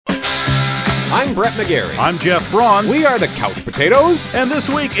I'm Brett McGarry. I'm Jeff Braun. We are the Couch Potatoes. And this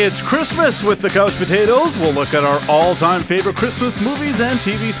week it's Christmas with the Couch Potatoes. We'll look at our all-time favorite Christmas movies and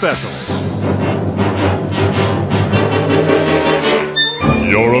TV specials.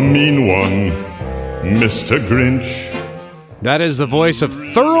 You're a mean one, Mr. Grinch. That is the voice of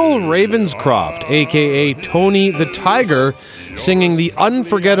Thurl Ravenscroft, a.k.a. Tony the Tiger, singing the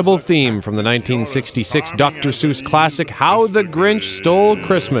unforgettable theme from the 1966 Dr. Seuss classic How the Grinch Stole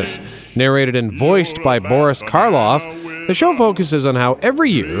Christmas. Narrated and voiced by Boris Karloff, the show focuses on how every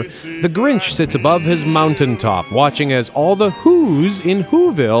year the Grinch sits above his mountaintop, watching as all the Who's in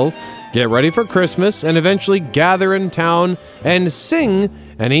Whoville get ready for Christmas and eventually gather in town and sing,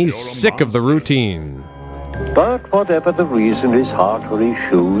 and he's sick of the routine. But whatever the reason, his heart or his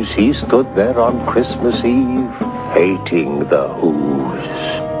shoes, he stood there on Christmas Eve, hating the Who's,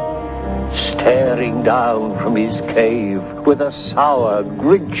 staring down from his cave with a sour,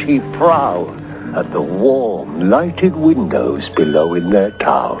 grinchy frown at the warm, lighted windows below in their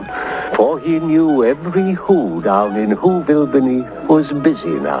town. For he knew every Who down in Whoville beneath was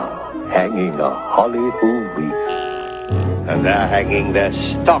busy now, hanging a holly Who wreath. And they're hanging their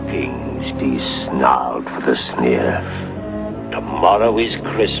stockings, he snarled with a sneer. Tomorrow is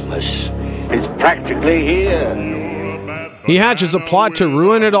Christmas. It's practically here. He hatches a plot to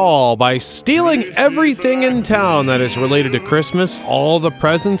ruin it all by stealing everything in town that is related to Christmas, all the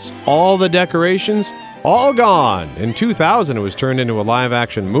presents, all the decorations, all gone. In 2000, it was turned into a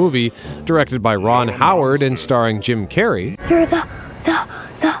live-action movie directed by Ron Howard and starring Jim Carrey. You're the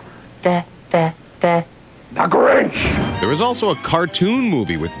Grinch. There was also a cartoon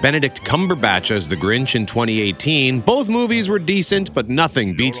movie with Benedict Cumberbatch as the Grinch in 2018. Both movies were decent, but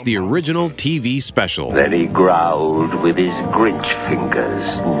nothing beats the original TV special. Then he growled with his Grinch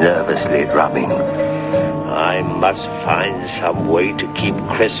fingers, nervously drumming. I must find some way to keep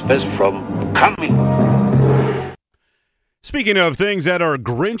Christmas from coming. Speaking of things that are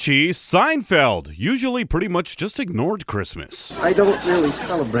Grinchy, Seinfeld usually pretty much just ignored Christmas. I don't really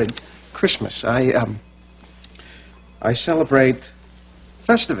celebrate Christmas. I celebrate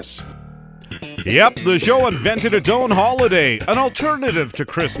Festivus. Yep, the show invented its own holiday, an alternative to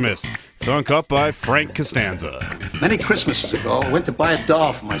Christmas, thunk up by Frank Costanza. Many Christmases ago, I went to buy a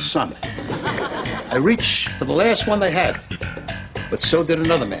doll for my son. I reached for the last one they had, but so did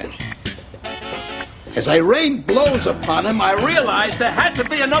another man. As I rained blows upon him, I realized there had to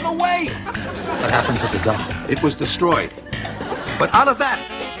be another way. What happened to the doll? It was destroyed. But out of that,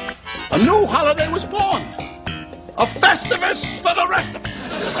 a new holiday was born. A Festivus for the rest of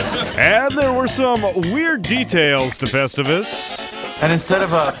us. And there were some weird details to Festivus. And instead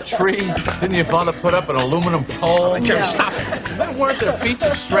of a tree, didn't your father put up an aluminum pole? Jerry, stop it. Then weren't there feats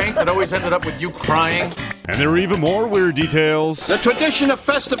of strength that always ended up with you crying? And there were even more weird details. The tradition of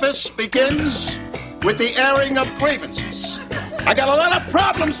Festivus begins with the airing of grievances. I got a lot of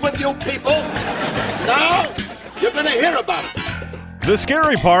problems with you people. Now, you're going to hear about it. The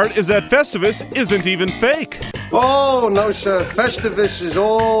scary part is that Festivus isn't even fake. Oh, no, sir. Festivus is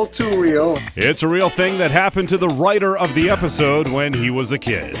all too real. It's a real thing that happened to the writer of the episode when he was a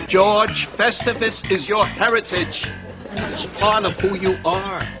kid. George, Festivus is your heritage. It's part of who you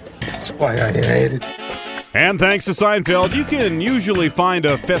are. That's why I hate it. And thanks to Seinfeld, you can usually find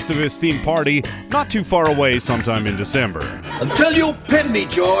a Festivus-themed party not too far away sometime in December. Until you pin me,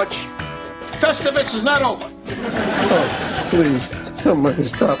 George, Festivus is not over. Oh, please, somebody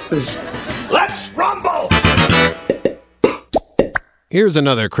stop this. Let's rumble! Here's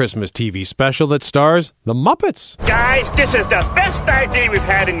another Christmas TV special that stars the Muppets. Guys, this is the best idea we've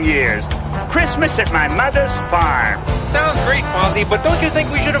had in years. Christmas at my mother's farm. Sounds great, Fozzie, but don't you think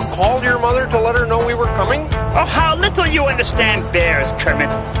we should have called your mother to let her know we were coming? Oh, how little you understand bears, Kermit.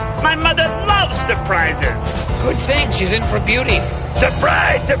 My mother loves surprises. Good thing she's in for beauty.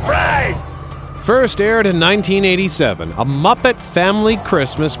 Surprise, surprise! First aired in 1987, A Muppet Family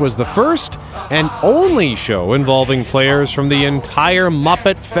Christmas was the first and only show involving players from the entire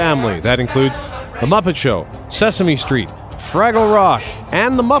Muppet family. That includes The Muppet Show, Sesame Street, Fraggle Rock,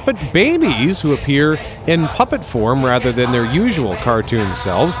 and the Muppet Babies, who appear in puppet form rather than their usual cartoon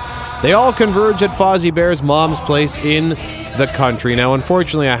selves. They all converge at Fozzie Bear's mom's place in the country. Now,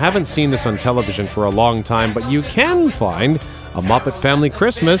 unfortunately, I haven't seen this on television for a long time, but you can find A Muppet Family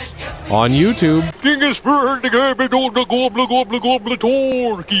Christmas on YouTube.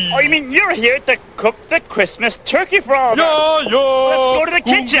 Oh, you mean you're here to cook the Christmas turkey for all of us? Yeah. Let's go to the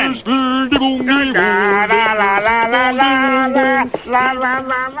kitchen.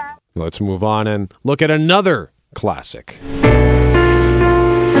 Let's move on and look at another classic.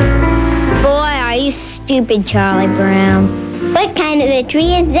 Boy, are you stupid, Charlie Brown. What kind of a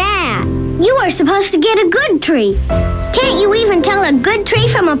tree is that? You were supposed to get a good tree. Can't you even tell a good tree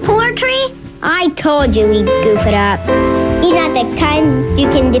from a poor tree? I told you he'd goof it up. He's not the kind you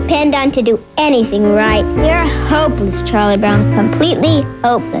can depend on to do anything right. You're hopeless, Charlie Brown. Completely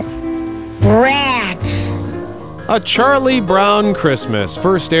hopeless. Rats. A Charlie Brown Christmas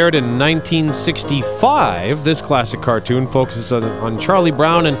first aired in 1965. This classic cartoon focuses on Charlie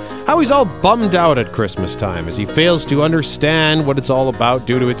Brown and how he's all bummed out at Christmas time as he fails to understand what it's all about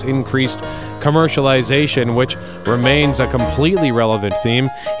due to its increased commercialization, which remains a completely relevant theme.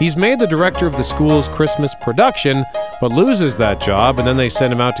 He's made the director of the school's Christmas production, but loses that job, and then they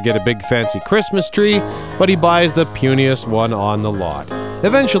send him out to get a big fancy Christmas tree, but he buys the puniest one on the lot.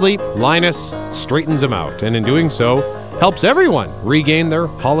 Eventually, Linus straightens him out, and in doing so, helps everyone regain their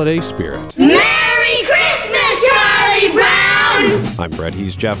holiday spirit. Merry Christmas, Charlie Brown! I'm Brett,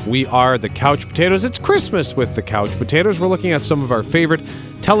 he's Jeff. We are the Couch Potatoes. It's Christmas with the Couch Potatoes. We're looking at some of our favorite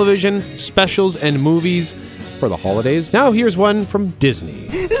television specials and movies for the holidays. Now here's one from Disney.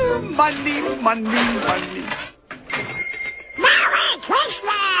 Money, money, money. Merry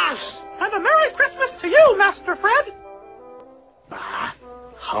Christmas! And a Merry Christmas to you, Master Fred. Ah,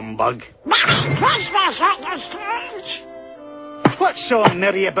 humbug. Merry Christmas, Uncle Scrooge! What's so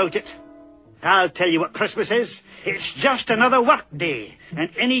merry about it? I'll tell you what Christmas is. It's just another work day, and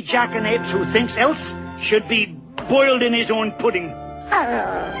any jackanapes who thinks else should be boiled in his own pudding.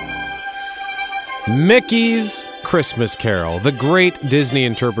 Mickey's Christmas Carol, the great Disney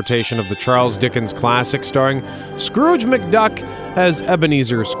interpretation of the Charles Dickens classic, starring Scrooge McDuck as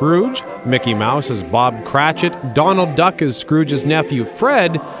Ebenezer Scrooge, Mickey Mouse as Bob Cratchit, Donald Duck as Scrooge's nephew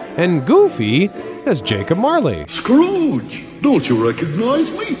Fred, and Goofy as Jacob Marley. Scrooge, don't you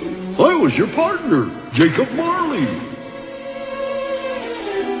recognize me? I was your partner, Jacob Marley.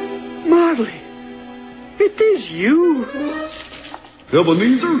 Marley, it is you.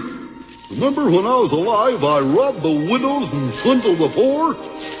 Ebenezer, remember when I was alive I robbed the widows and swindled the poor?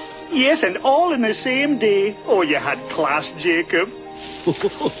 Yes, and all in the same day. Oh, you had class, Jacob.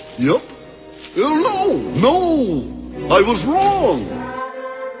 Yep. No, I was wrong.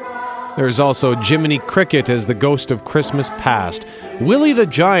 There's also Jiminy Cricket as the ghost of Christmas past, Willie the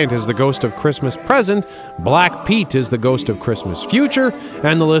Giant as the ghost of Christmas present, Black Pete is the ghost of Christmas future,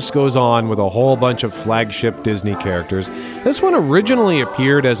 and the list goes on with a whole bunch of flagship Disney characters. This one originally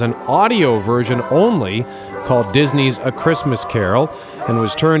appeared as an audio version only, called Disney's A Christmas Carol, and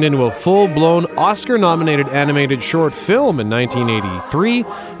was turned into a full-blown Oscar-nominated animated short film in 1983.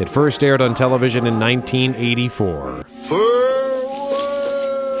 It first aired on television in 1984.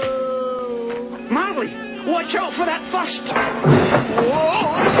 Marley, watch out for that first.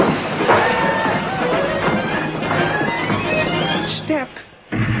 Step.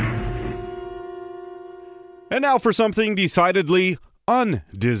 And now for something decidedly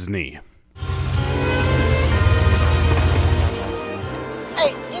un-Disney.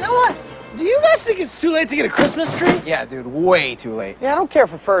 Hey, you know what? Do you guys think it's too late to get a Christmas tree? Yeah, dude, way too late. Yeah, I don't care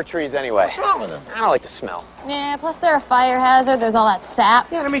for fir trees anyway. What's wrong with them? I don't like the smell. Yeah, plus they're a fire hazard. There's all that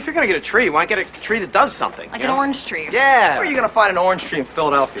sap. Yeah, I mean, if you're gonna get a tree, why not get a tree that does something? Like an orange tree or something. Yeah. Where are you gonna find an orange tree in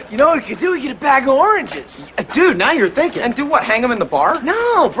Philadelphia? You know what you could do? You get a bag of oranges. Dude, now you're thinking. And do what, hang them in the bar?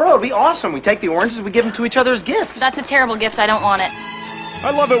 No, bro, it'd be awesome. We take the oranges, we give them to each other as gifts. That's a terrible gift. I don't want it.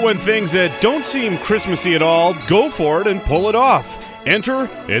 I love it when things that don't seem Christmassy at all go for it and pull it off. Enter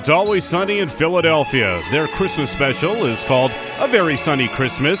It's Always Sunny in Philadelphia. Their Christmas special is called A Very Sunny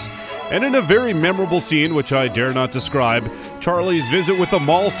Christmas, and in a very memorable scene, which I dare not describe, Charlie's visit with the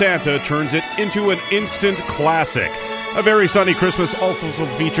mall Santa turns it into an instant classic. A Very Sunny Christmas also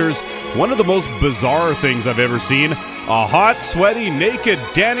features one of the most bizarre things I've ever seen: a hot, sweaty, naked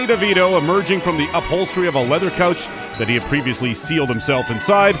Danny DeVito emerging from the upholstery of a leather couch that he had previously sealed himself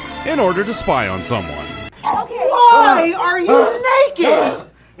inside in order to spy on someone. Why are you naked?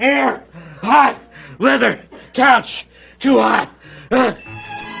 Air, hot, leather, couch, too hot.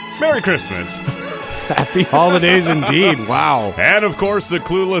 Merry Christmas. Happy holidays indeed. Wow. And of course, the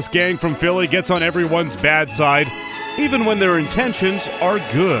clueless gang from Philly gets on everyone's bad side, even when their intentions are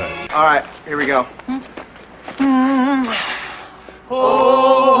good. All right, here we go.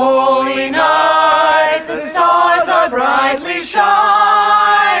 Holy night, the stars are brightly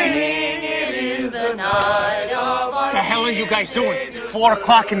shining. It is the night of our... What the hell are you guys doing? It's 4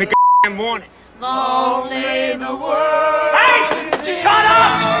 o'clock in the morning. Long live the world. Hey! Shut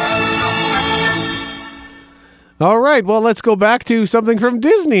up! All right, well, let's go back to something from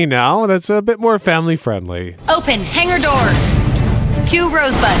Disney now that's a bit more family-friendly. Open hangar door. Cue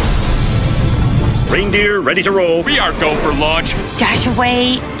Rosebud. Reindeer ready to roll. We are go for launch. Dash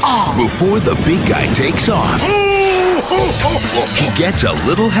away. Oh. Before the big guy takes off. Ooh, He gets a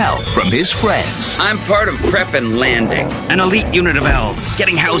little help from his friends. I'm part of Prep and Landing, an elite unit of elves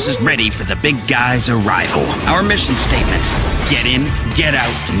getting houses ready for the big guy's arrival. Our mission statement: get in, get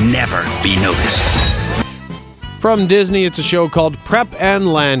out, never be noticed. From Disney, it's a show called Prep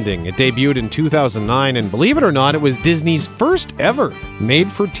and Landing. It debuted in 2009, and believe it or not, it was Disney's first ever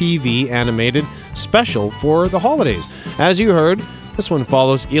made-for-TV animated special for the holidays. As you heard, this one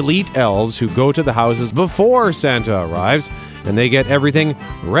follows elite elves who go to the houses before Santa arrives, and they get everything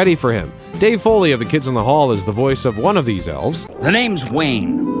ready for him. Dave Foley of the Kids in the Hall is the voice of one of these elves. The name's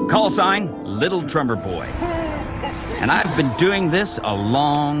Wayne. Call sign, Little Drummer Boy. And I've been doing this a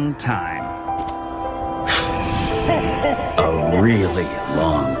long time. A really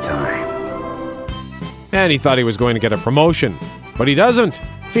long time. And he thought he was going to get a promotion, but he doesn't.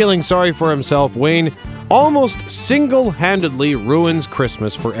 Feeling sorry for himself, Wayne almost single-handedly ruins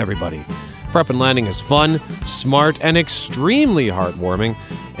Christmas for everybody. Prep and Landing is fun, smart, and extremely heartwarming.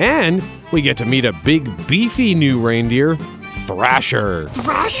 And we get to meet a big, beefy new reindeer, Thrasher.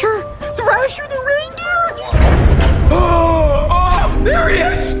 Thrasher? Thrasher the reindeer? Oh, there he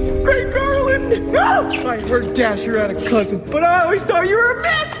is! Great Garland! No! I heard Dasher had a cousin, but I always thought you were a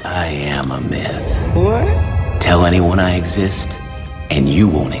myth! I am a myth. What? Tell anyone I exist, and you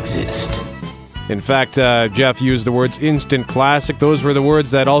won't exist. In fact, Jeff used the words instant classic. Those were the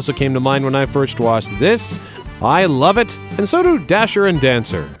words that also came to mind when I first watched this. I love it, and so do Dasher and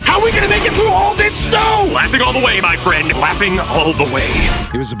Dancer. How are we gonna make it through all this snow? Laughing all the way, my friend. Laughing all the way.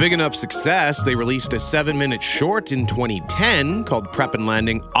 It was a big enough success, they released a 7-minute short in 2010 called Prep and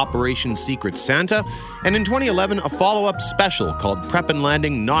Landing Operation Secret Santa, and in 2011 a follow-up special called Prep and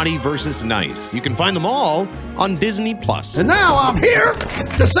Landing Naughty vs. Nice. You can find them all on Disney+. And now I'm here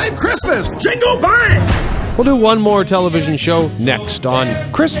to save Christmas. Jingle bang! We'll do one more television show next on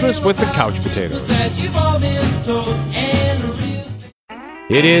Christmas with the Couch Potatoes.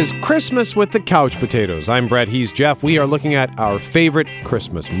 It is Christmas with the Couch Potatoes. I'm Brett, he's Jeff. We are looking at our favorite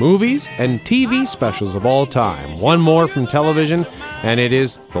Christmas movies and TV specials of all time. One more from television, and it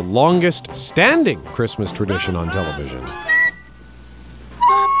is the longest standing Christmas tradition on television.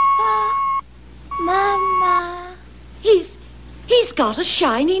 Mama, he's got a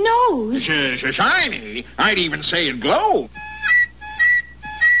shiny nose. Shiny? I'd even say it glows.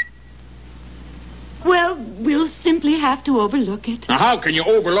 Well, we'll simply have to overlook it. Now, how can you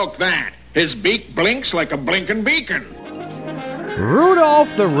overlook that? His beak blinks like a blinking beacon.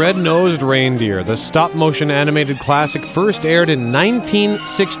 Rudolph the Red-Nosed Reindeer, the stop-motion animated classic, first aired in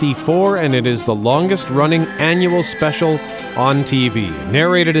 1964, and it is the longest-running annual special on TV.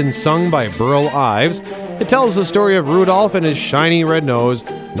 Narrated and sung by Burl Ives, it tells the story of Rudolph and his shiny red nose,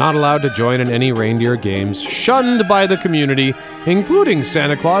 not allowed to join in any reindeer games, shunned by the community, including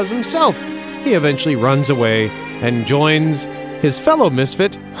Santa Claus himself. He eventually runs away and joins his fellow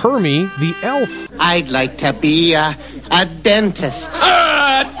misfit, Hermie the elf. I'd like to be a dentist.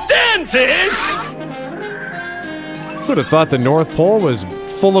 A dentist? Who'd have thought the North Pole was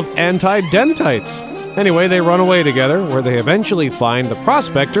full of anti-dentites? Anyway, they run away together, where they eventually find the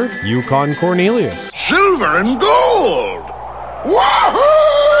prospector, Yukon Cornelius. Silver and gold! Wahoo!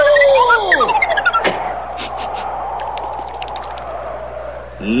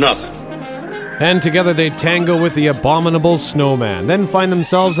 Nothing. And together they tango with the abominable snowman, then find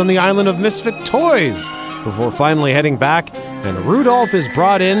themselves on the island of misfit toys, before finally heading back, and Rudolph is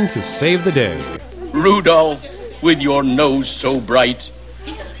brought in to save the day. Rudolph, with your nose so bright,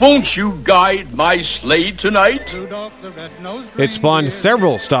 won't you guide my sleigh tonight? It spawned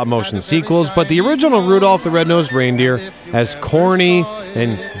several stop-motion sequels, but the original Rudolph the Red-Nosed Reindeer, as corny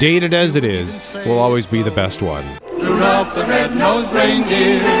and dated as it is, will always be the best one. Rudolph the Red-Nosed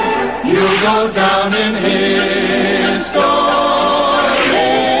Reindeer, you'll go down in history.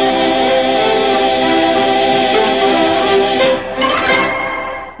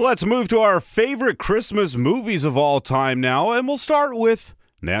 Let's move to our favorite Christmas movies of all time now, and we'll start with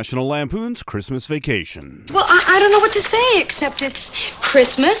National Lampoon's Christmas Vacation. Well, I don't know what to say, except it's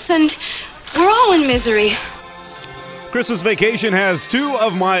Christmas and we're all in misery. Christmas Vacation has two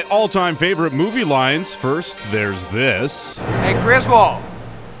of my all-time favorite movie lines. First, there's this. Hey, Griswold,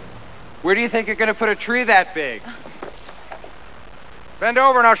 where do you think you're going to put a tree that big? Bend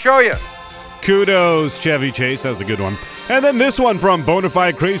over and I'll show you. Kudos, Chevy Chase. That was a good one. And then this one from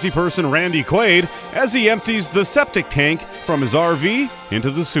bonafide crazy person Randy Quaid as he empties the septic tank from his RV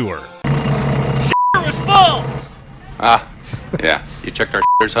into the sewer. It was full! Yeah. You checked our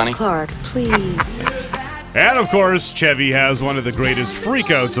shitters, honey? Clark, please. And of course, Chevy has one of the greatest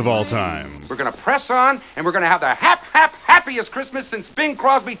freakouts of all time. We're going to press on, and we're going to have the happiest Christmas since Bing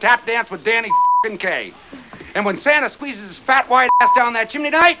Crosby tap danced with Danny K. And when Santa squeezes his fat white ass down that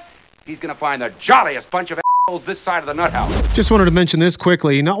chimney tonight, he's gonna find the jolliest bunch of assholes this side of the nut house. Just wanted to mention this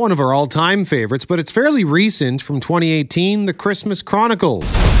quickly. Not one of our all-time favorites, but it's fairly recent from 2018, The Christmas Chronicles.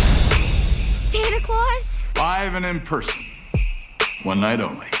 Santa Claus? Live and in person. One night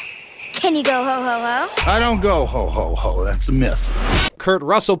only. Can you go ho-ho-ho? I don't go ho-ho-ho. That's a myth. Kurt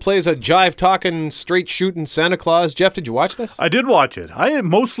Russell plays a jive-talking, straight-shooting Santa Claus. Jeff, did you watch this? I did watch it. I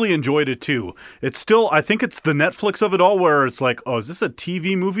mostly enjoyed it, too. It's still, I think it's the Netflix of it all where it's like, oh, is this a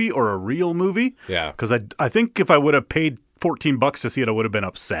TV movie or a real movie? Yeah. Because I think if I would have paid $14 to see it, I would have been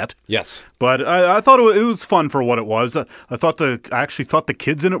upset. Yes. But I thought it was fun for what it was. I actually thought the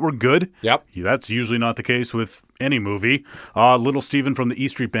kids in it were good. Yep. That's usually not the case with any movie. Little Steven from the E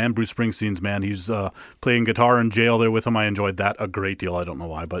Street Band, Bruce Springsteen's man, he's playing guitar in jail there with him. I enjoyed that a great deal. I don't know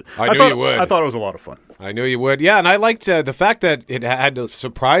why, but I knew you would. I thought it was a lot of fun. I knew you would. Yeah, and I liked the fact that it had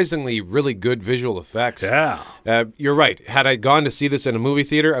surprisingly really good visual effects. Yeah. You're right. Had I gone to see this in a movie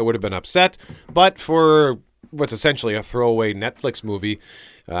theater, I would have been upset. But for what's essentially a throwaway Netflix movie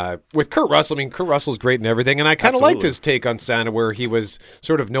with Kurt Russell. I mean, Kurt Russell's great and everything, and I kind of liked his take on Santa, where he was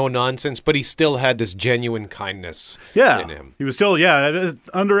sort of no nonsense, but he still had this genuine kindness in him. He was still,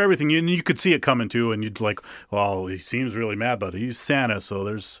 under everything, and you could see it coming too, and you'd like, well, he seems really mad, but he's Santa, so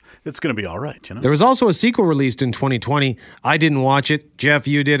it's going to be all right, you know? There was also a sequel released in 2020. I didn't watch it. Jeff,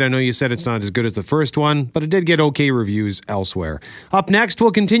 you did. I know you said it's not as good as the first one, but it did get okay reviews elsewhere. Up next,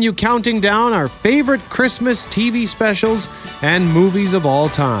 we'll continue counting down our favorite Christmas TV specials and movies of all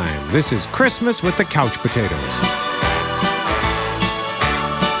time. This is Christmas with the Couch Potatoes.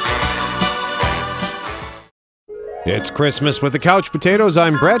 It's Christmas with the Couch Potatoes.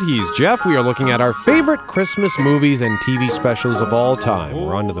 I'm Brett. He's Jeff. We are looking at our favorite Christmas movies and TV specials of all time.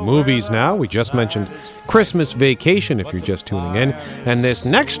 We're on to the movies now. We just mentioned Christmas Vacation, if you're just tuning in. And this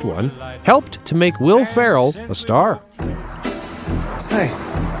next one helped to make Will Ferrell a star.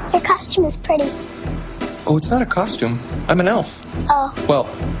 Hi. Your costume is pretty. Oh, it's not a costume. I'm an elf. Oh. Well,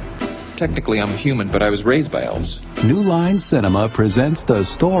 technically I'm a human, but I was raised by elves. New Line Cinema presents the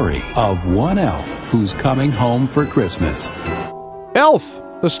story of one elf who's coming home for Christmas. Elf,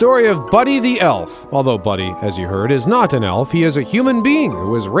 the story of Buddy the Elf. Although Buddy, as you heard, is not an elf, he is a human being who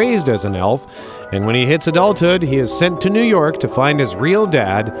was raised as an elf. And when he hits adulthood, he is sent to New York to find his real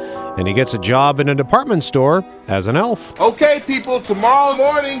dad, and he gets a job in a department store as an elf. Okay, people, tomorrow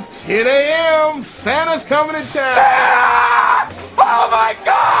morning, 10 a.m., Santa's coming to town. Santa! Oh, my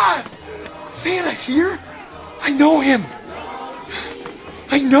God! Santa here? I know him.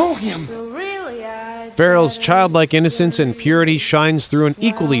 I know him. Ferrell's childlike innocence and purity shines through in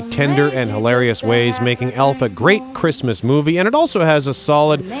equally tender and hilarious ways, making Elf a great Christmas movie, and it also has a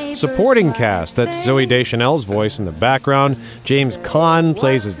solid supporting cast. That's Zooey Deschanel's voice in the background. James Caan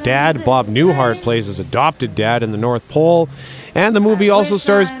plays his dad. Bob Newhart plays his adopted dad in the North Pole. And the movie also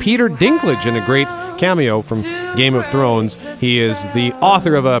stars Peter Dinklage in a great cameo from Game of Thrones. He is the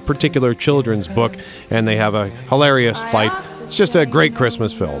author of a particular children's book, and they have a hilarious fight. It's just a great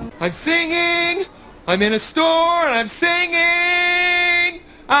Christmas film. I'm singing. I'm in a store and I'm singing.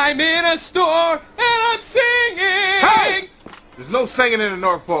 I'm in a store and I'm singing. Hey! There's no singing in the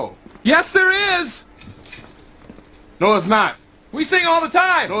North Pole. Yes, there is. No, it's not. We sing all the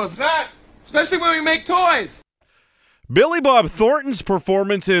time. No, it's not. Especially when we make toys. Billy Bob Thornton's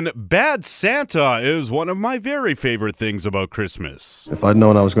performance in Bad Santa is one of my very favorite things about Christmas. If I'd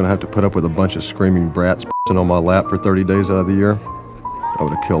known I was going to have to put up with a bunch of screaming brats on my lap for 30 days out of the year, I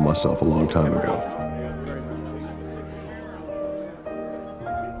would have killed myself a long time ago.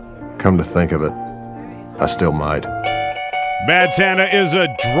 Come to think of it, I still might. Bad Santa is a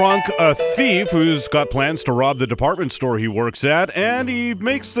thief who's got plans to rob the department store he works at, and he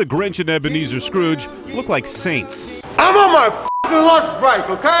makes the Grinch and Ebenezer Scrooge look like saints. I'm on my f***ing lunch break,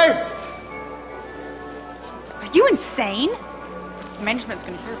 okay? Are you insane? Management's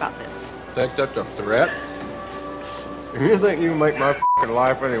gonna hear about this. Think that's a threat? If you think you can make my f***ing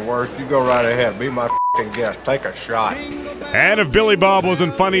life any worse, you go right ahead. Be my f***ing guest. Take a shot. And if Billy Bob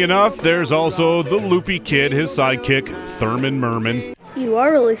wasn't funny enough, there's also the loopy kid, his sidekick, Thurman Merman. You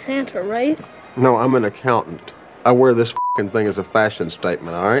are really Santa, right? No, I'm an accountant. I wear this f***ing thing as a fashion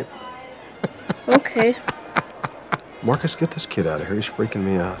statement, all right? Okay. Marcus, get this kid out of here. He's freaking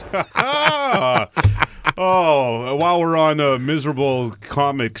me out. Oh, while we're on miserable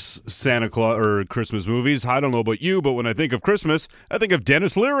comics Santa Claus or Christmas movies, I don't know about you, but when I think of Christmas, I think of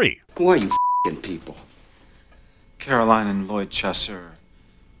Dennis Leary. Who are you f***ing people? Caroline and Lloyd Chesser.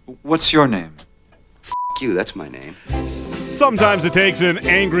 What's your name? F*** Fuck you, that's my name. Sometimes it takes an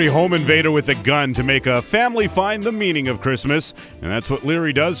angry home invader with a gun to make a family find the meaning of Christmas, and that's what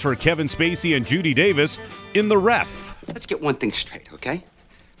Leary does for Kevin Spacey and Judy Davis in The Ref. Let's get one thing straight, okay?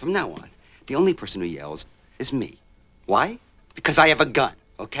 From now on, the only person who yells is me. Why? Because I have a gun,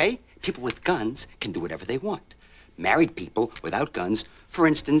 okay? People with guns can do whatever they want. Married people without guns, for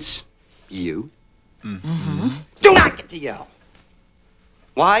instance, you, do not get to yell.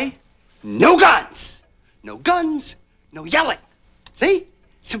 Why? No guns! No guns, no yelling. See?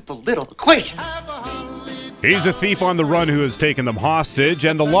 Simple little equation. He's a thief on the run who has taken them hostage,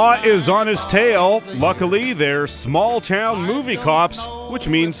 and the law is on his tail. Luckily, they're small-town movie cops, which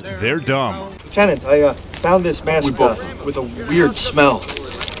means they're dumb. Lieutenant, I found this mask with a weird smell.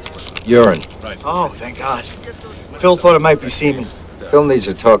 Urine. Oh, thank God. Phil thought it might be semen. Phil needs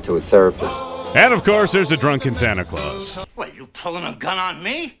to talk to a therapist. And, of course, there's a drunken Santa Claus. What, you pulling a gun on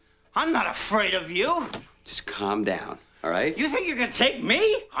me? I'm not afraid of you. Just calm down, all right? You think you can take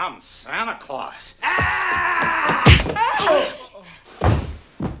me? I'm Santa Claus.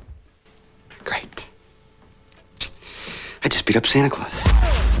 Great. I just beat up Santa Claus.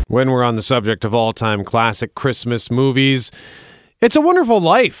 When we're on the subject of all-time classic Christmas movies, It's a Wonderful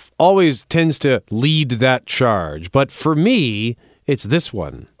Life always tends to lead that charge, but for me, it's this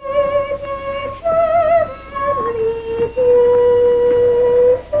one.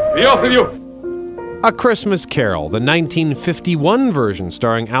 Be off with you! A Christmas Carol, the 1951 version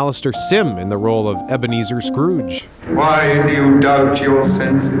starring Alistair Sim in the role of Ebenezer Scrooge. Why do you doubt your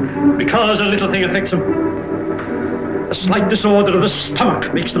senses? Because a little thing affects them. A slight disorder of the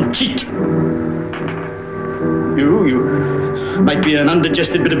stomach makes them cheat. You might be an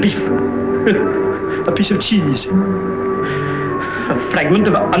undigested bit of beef, a piece of cheese, a fragment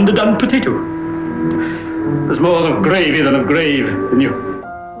of underdone potato. There's more of gravy than of grave in you.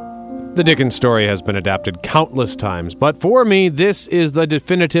 The Dickens story has been adapted countless times, but for me, this is the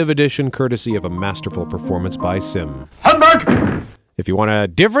definitive edition courtesy of a masterful performance by Sim. Humbug! If you want a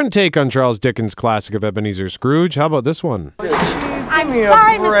different take on Charles Dickens' classic of Ebenezer Scrooge, how about this one? I'm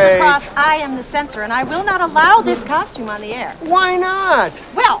sorry, Mr. Cross, I am the censor, and I will not allow this costume on the air. Why not?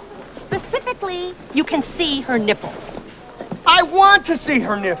 Well, specifically, you can see her nipples. I want to see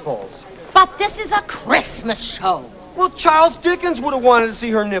her nipples. But this is a Christmas show. Well, Charles Dickens would have wanted to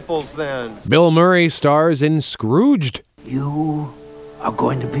see her nipples then. Bill Murray stars in Scrooged. You are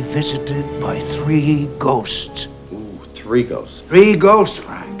going to be visited by 3 ghosts. Ooh, 3 ghosts. 3 ghosts,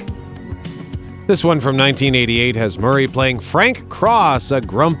 Frank. This one from 1988 has Murray playing Frank Cross, a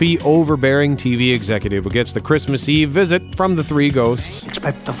grumpy, overbearing TV executive who gets the Christmas Eve visit from the 3 ghosts.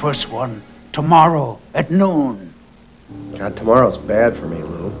 Expect the first one tomorrow at noon. God, tomorrow's bad for me,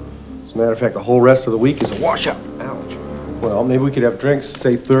 Lou. As a matter of fact, the whole rest of the week is a washout. Ouch. Well, maybe we could have drinks,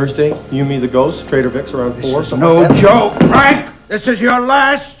 say Thursday. You, me, the ghosts, Trader Vic's around 4. This is no joke, Frank! This is your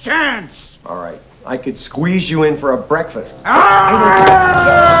last chance! All right. I could squeeze you in for a breakfast.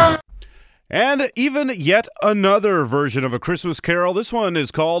 And even yet another version of A Christmas Carol. This one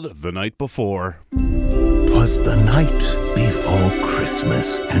is called The Night Before. 'Twas the night before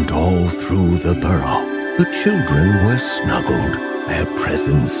Christmas, and all through the borough the children were snuggled, their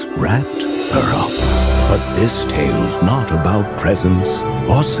presents wrapped thorough. But this tale's not about presents,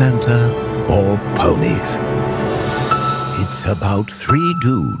 or Santa, or ponies. It's about 3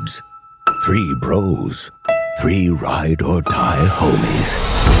 dudes, 3 bros, 3 ride-or-die homies.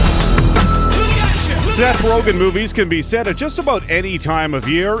 Seth Rogen movies can be set at just about any time of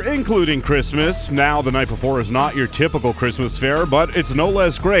year, including Christmas. Now, The Night Before is not your typical Christmas fare, but it's no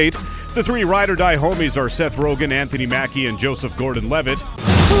less great. The 3 ride-or-die homies are Seth Rogen, Anthony Mackie, and Joseph Gordon-Levitt.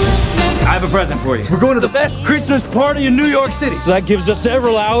 I have a present for you. We're going to the best Christmas party in New York City. So that gives us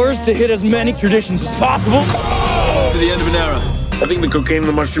several hours to hit as many traditions as possible. To the end of an era. I think the cocaine and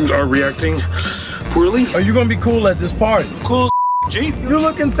the mushrooms are reacting poorly. Are you going to be cool at this party? Cool Jeep. You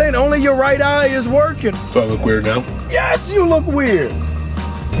look insane. Only your right eye is working. Do I look weird now? Yes, you look weird.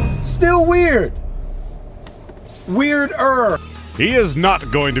 Still weird. Weirder. He is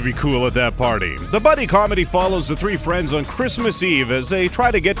not going to be cool at that party. The buddy comedy follows the 3 friends on Christmas Eve as they try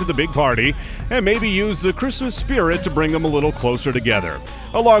to get to the big party and maybe use the Christmas spirit to bring them a little closer together.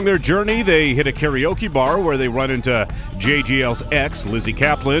 Along their journey, they hit a karaoke bar where they run into JGL's ex, Lizzie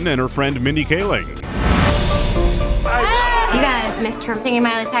Kaplan, and her friend Mindy Kaling. You guys missed her singing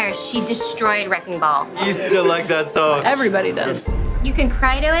Miley Cyrus. She destroyed Wrecking Ball. You still like that song? Everybody does. You can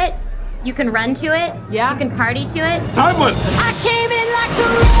cry to it. You can run to it. Yeah. You can party to it. Timeless. I came in like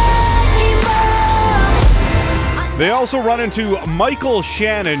a They also run into Michael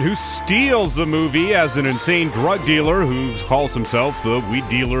Shannon, who steals the movie as an insane drug dealer who calls himself the weed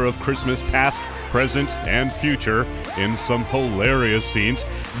dealer of Christmas past, present, and future in some hilarious scenes.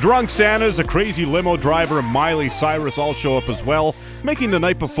 Drunk Santas, a crazy limo driver, and Miley Cyrus all show up as well, making the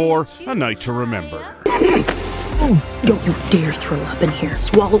night before a night to remember. Oh, don't you dare throw up in here.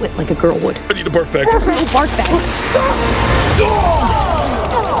 Swallow it like a girl would. I need a barf bag. No barf bag.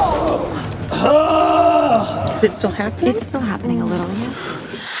 Is it still happening? It's still happening a little, yeah.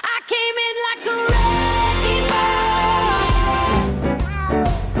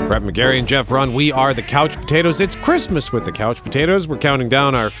 Brett McGarry and Jeff Brun, we are the Couch Potatoes. It's Christmas with the Couch Potatoes. We're counting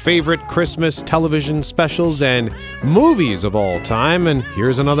down our favorite Christmas television specials and movies of all time. And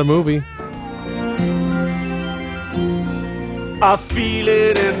here's another movie. I feel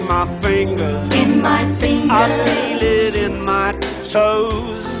it in my fingers. In my fingers. I feel it in my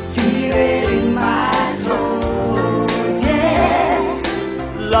toes. Feel it in my toes, yeah.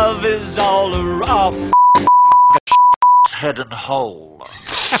 Love is all around. Head and hole.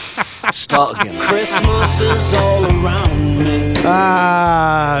 Start again. Christmas is all around me.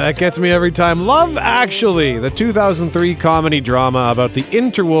 That gets me every time. Love Actually, the 2003 comedy drama about the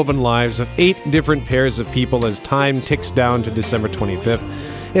interwoven lives of 8 different pairs of people as time ticks down to December 25th.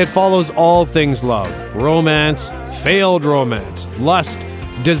 It follows all things love, romance, failed romance, lust,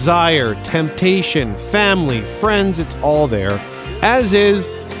 desire, temptation, family, friends, it's all there. As is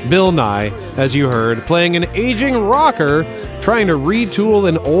Bill Nye, as you heard, playing an aging rocker trying to retool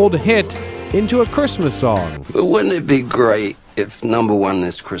an old hit into a Christmas song. But wouldn't it be great if number one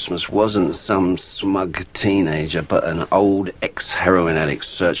this Christmas wasn't some smug teenager, but an old ex-heroin addict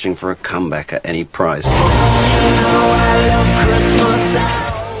searching for a comeback at any price?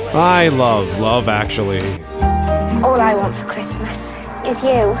 I love Actually. All I want for Christmas is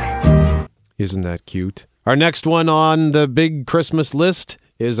you. Isn't that cute? Our next one on the big Christmas list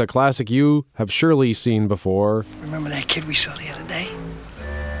is a classic you have surely seen before. Remember that kid we saw the other day?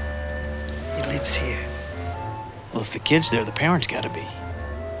 He lives here. Well, if the kid's there, the parents gotta be.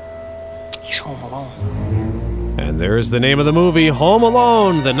 He's home alone. And there's the name of the movie, Home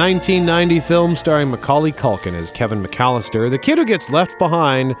Alone, the 1990 film starring Macaulay Culkin as Kevin McAllister, the kid who gets left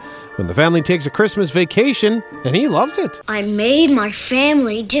behind when the family takes a Christmas vacation, and he loves it. I made my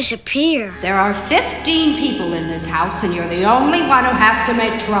family disappear. There are 15 people in this house, and you're the only one who has to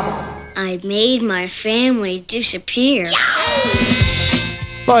make trouble. I made my family disappear.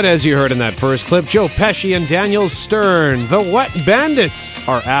 But as you heard in that first clip, Joe Pesci and Daniel Stern, the Wet Bandits,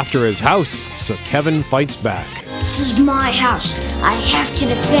 are after his house, so Kevin fights back. This is my house. I have to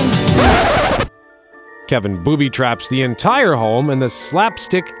defend it. Kevin booby traps the entire home, and the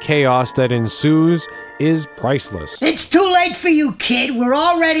slapstick chaos that ensues is priceless. It's too late for you, kid. We're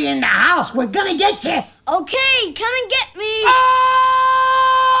already in the house. We're gonna get you. Okay, come and get me.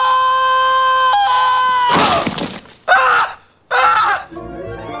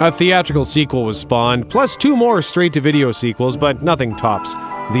 A theatrical sequel was spawned, plus 2 more straight-to-video sequels, but nothing tops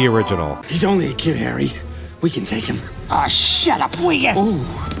the original. He's only a kid, Harry. We can take him. Oh, shut up, will ya? Ooh.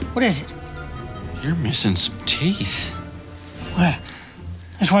 What is it? You're missing some teeth. Where?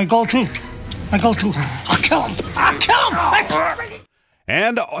 That's my gold tooth. My gold tooth. I'll kill him. I'll kill him.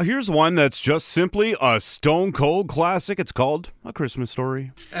 And here's one that's just simply a stone-cold classic. It's called A Christmas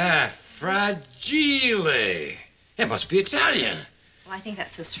Story. Fragile. It must be Italian. Well, I think that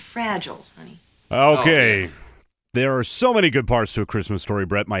says fragile, honey. Okay. Oh, yeah. There are so many good parts to A Christmas Story,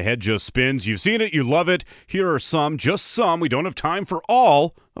 Brett. My head just spins. You've seen it. You love it. Here are some, just some. We don't have time for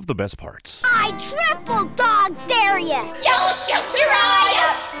all of the best parts. I triple dog dare you. You'll shoot your eye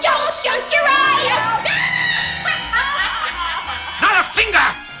out. You'll shoot your eye out. Not a finger.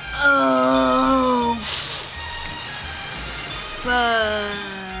 Oh.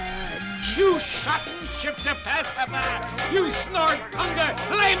 You shot and shift the passover. You snort hunger.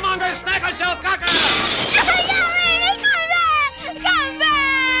 Laymonger, snack yourself, cocker. Come back.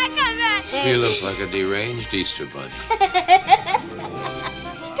 He looks like a deranged Easter bunny. He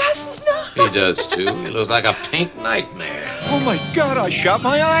doesn't know. He does too. He looks like a pink nightmare. Oh my God, I shot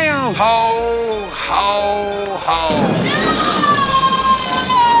my eye out. Ho, ho, ho.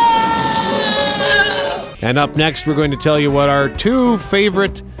 And up next, we're going to tell you what our 2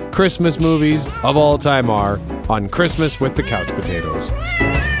 favorite Christmas movies of all time are on Christmas with the Couch Potatoes.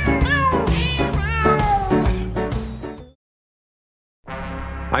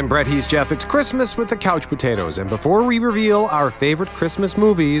 I'm Brett, he's Jeff. It's Christmas with the Couch Potatoes, and before we reveal our favorite Christmas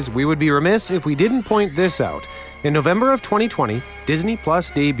movies, we would be remiss if we didn't point this out. In November of 2020, Disney Plus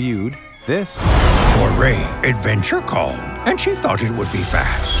debuted this. For Ray, adventure called, and she thought it would be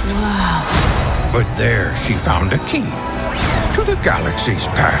fast. Wow. But there she found a key to the galaxy's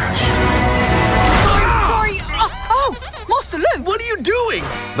past. Sorry. Oh, Master Luke, what are you doing?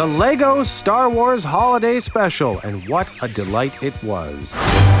 The Lego Star Wars Holiday Special, and what a delight it was.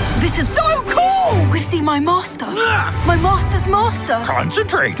 This is so cool! We've seen my master. My master's master.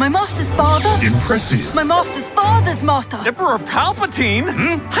 Concentrate. My master's father. Impressive. My master's father's master. Emperor Palpatine?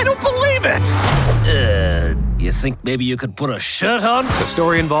 I don't believe it! You think maybe you could put a shirt on? The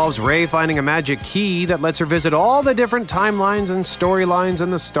story involves Rey finding a magic key that lets her visit all the different timelines and storylines in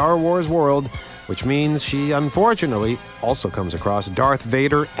the Star Wars world, which means she, unfortunately, also comes across Darth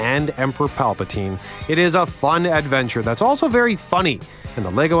Vader and Emperor Palpatine. It is a fun adventure that's also very funny, and the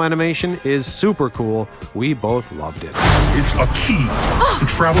Lego animation is super cool. We both loved it. It's a key to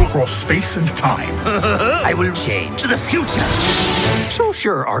travel across space and time. I will change the future. So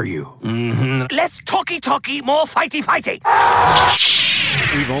sure are you? Less talky, more fighty.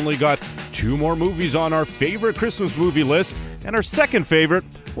 We've only got 2 more movies on our favorite Christmas movie list, and our second favorite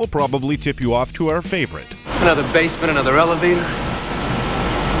will probably tip you off to our favorite. Another basement, another elevator.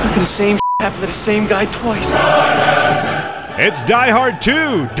 How can the same happen to the same guy twice? It's Die Hard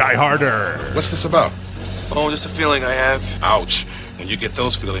 2, Die Harder. What's this about? Oh, just a feeling I have. Ouch. When you get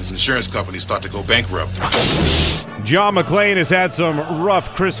those feelings, insurance companies start to go bankrupt. John McClane has had some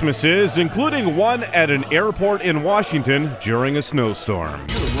rough Christmases, including one at an airport in Washington during a snowstorm.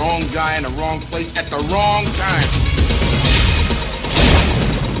 You're the wrong guy in the wrong place at the wrong time.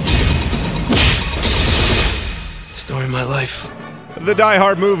 Story of my life. The Die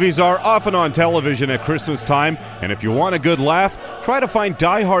Hard movies are often on television at Christmas time, and if you want a good laugh, try to find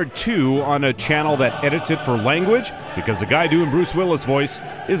Die Hard 2 on a channel that edits it for language, because the guy doing Bruce Willis' voice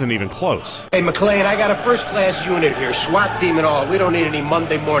isn't even close. Hey, McClane, I got a first-class unit here, SWAT team and all. We don't need any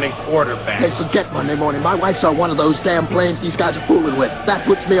Monday morning quarterbacks. Hey, forget Monday morning. My wife's on one of those damn planes these guys are fooling with. That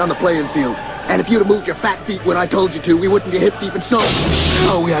puts me on the playing field. And if you'd have moved your fat feet when I told you to, we wouldn't be hip-deep in snow.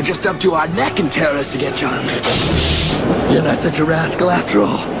 Oh, we are just up to our neck in terrorists again, John. You're not such a rascal after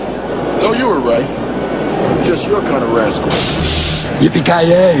all. No, you were right. Just your kind of rascal.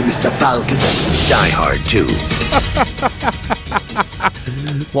 Yippee-ki-yay, Mr. Falcon. Die Hard 2.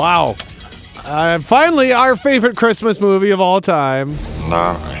 Wow. Finally, our favorite Christmas movie of all time.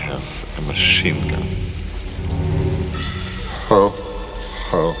 Now I have a machine gun. Ho,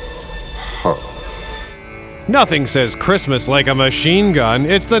 ho, ho. Nothing says Christmas like a machine gun.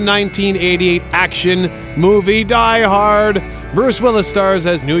 It's the 1988 action movie Die Hard. Bruce Willis stars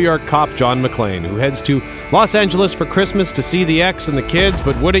as New York cop John McClane, who heads to Los Angeles for Christmas to see the ex and the kids,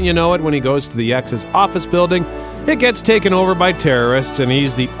 but wouldn't you know it, when he goes to the ex's office building, it gets taken over by terrorists, and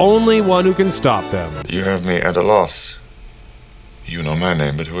he's the only one who can stop them. You have me at a loss. You know my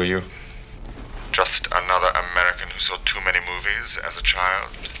name, but who are you? Just another American who saw too many movies as a child.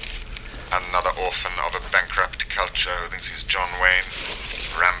 Another orphan of a bankrupt culture who thinks he's John Wayne,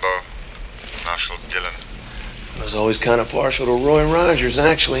 Rambo, Marshall Dillon. I was always kind of partial to Roy Rogers,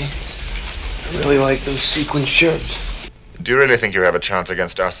 actually. I really like those sequin shirts. Do you really think you have a chance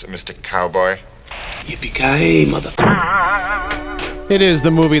against us, Mr. Cowboy? Yippee-ki-yay, mother... It is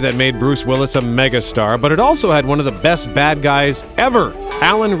the movie that made Bruce Willis a megastar, but it also had one of the best bad guys ever,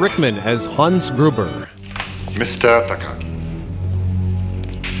 Alan Rickman as Hans Gruber. Mr. Takagi.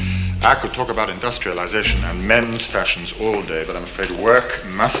 I could talk about industrialization and men's fashions all day, but I'm afraid work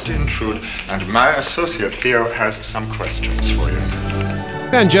must intrude, and my associate Theo has some questions for you.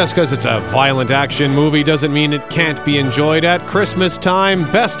 And just because it's a violent action movie doesn't mean it can't be enjoyed at Christmas time.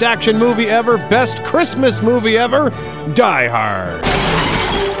 Best action movie ever, best Christmas movie ever, Die Hard.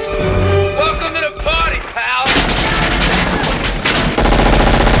 Welcome to the party, pal!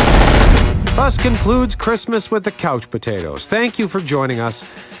 Thus concludes Christmas with the Couch Potatoes. Thank you for joining us.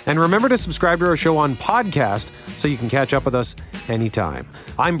 And remember to subscribe to our show on podcast so you can catch up with us anytime.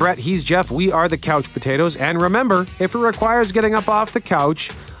 I'm Brett, he's Jeff, we are the Couch Potatoes. And remember, if it requires getting up off the couch,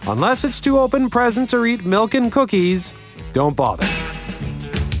 unless it's to open presents or eat milk and cookies, don't bother.